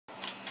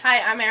Hi,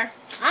 I'm Air.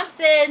 I'm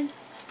Sid.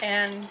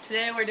 And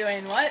today we're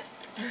doing what?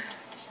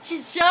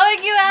 She's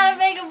showing you how to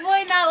make a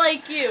boy not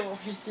like you.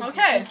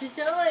 Okay. She's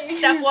showing.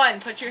 Step 1,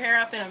 put your hair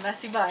up in a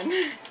messy bun.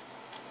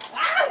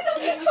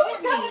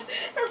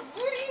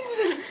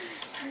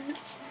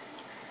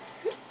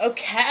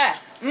 Okay.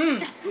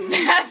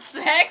 That's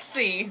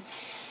sexy.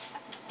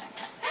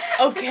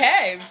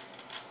 Okay.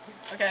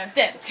 Okay.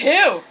 Step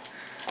 2.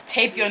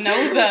 Tape your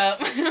nose up.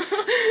 How can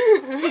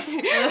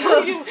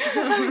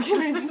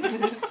I do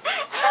this?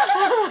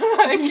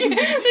 I can't.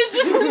 This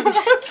is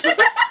okay.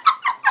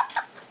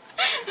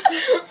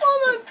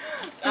 Hold on.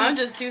 I'm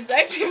just too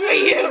sexy for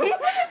you.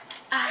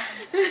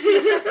 Too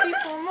sexy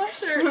for my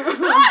shirt.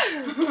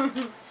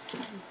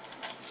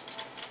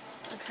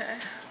 Okay.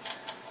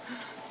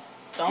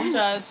 Don't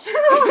judge.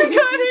 Oh my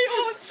god, he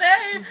won't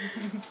stay.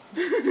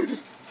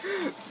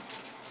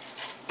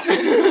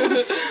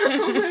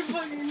 Oh my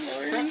fucking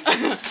lord.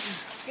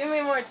 Give me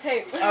more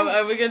tape.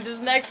 Are we gonna do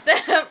the next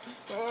step?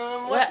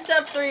 What's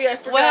step 3? I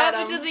forgot. What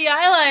happened to the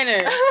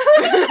eyeliner?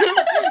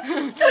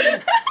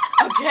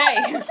 Okay.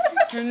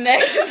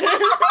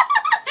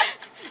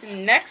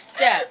 Next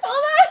step.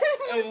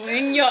 Hold on.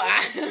 Wing your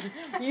eye.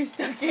 You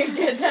still can't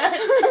get that?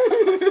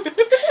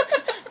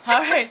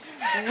 Alright.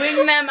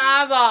 Wing them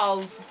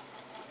eyeballs.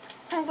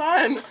 Hold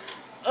on.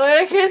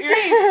 I can't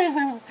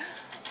see.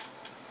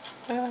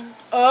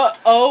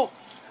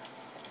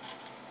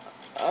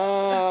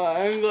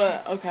 I'm good.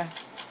 Okay.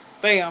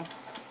 Bam.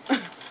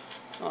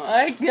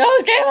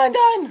 Okay, I'm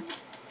done.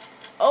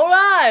 Hold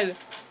on.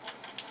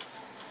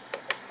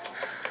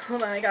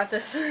 Hold on, I got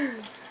this.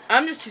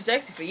 I'm just too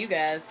sexy for you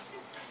guys.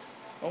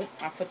 Oh,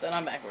 I put that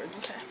on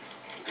backwards.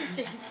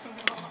 Okay.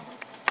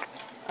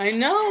 I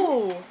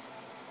know.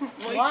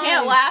 Well, you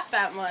can't laugh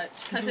that much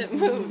because it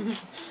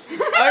moves.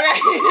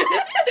 Alright.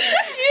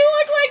 You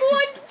look like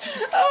one.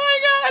 Oh my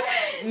god.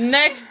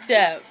 Next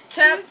step.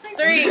 Step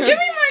 3. Give me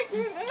my.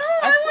 No,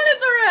 I wanted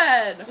the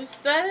red.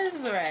 That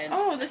is the red.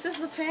 Oh, this is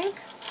the pink?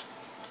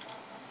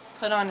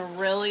 Put on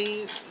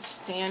really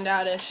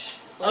standout-ish.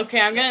 Okay,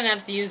 I'm gonna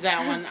have to use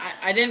that one.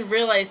 I didn't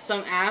realize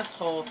some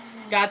asshole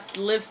got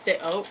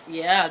lipstick. Oh,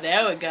 yeah,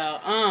 there we go.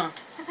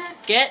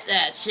 Get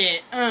that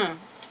shit.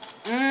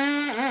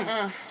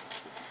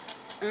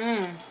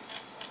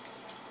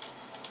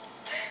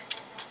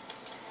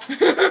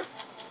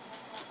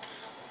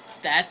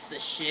 That's the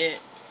shit.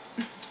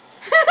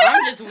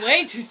 I'm just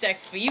way too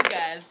sexy for you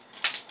guys.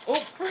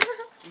 Oh,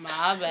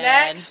 my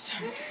bad. Next.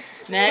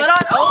 Next. Put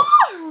on.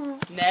 Oh.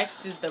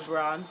 Next is the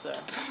bronzer.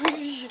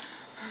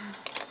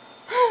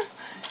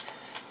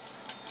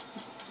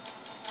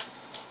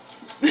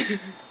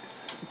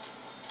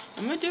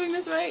 Am I doing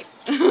this right?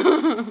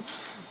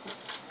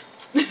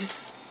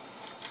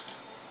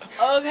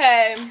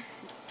 Okay.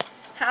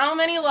 How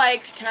many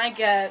likes can I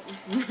get?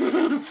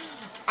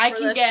 I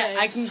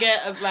can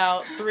get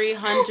about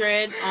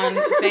 300 on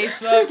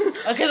Facebook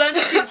because I'm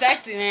just too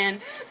sexy,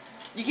 man.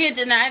 You can't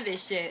deny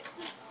this shit.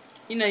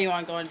 You know you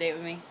want to go on a date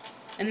with me,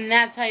 and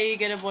that's how you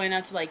get a boy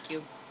not to like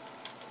you.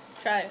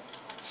 Try it.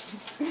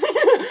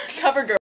 Cover girl.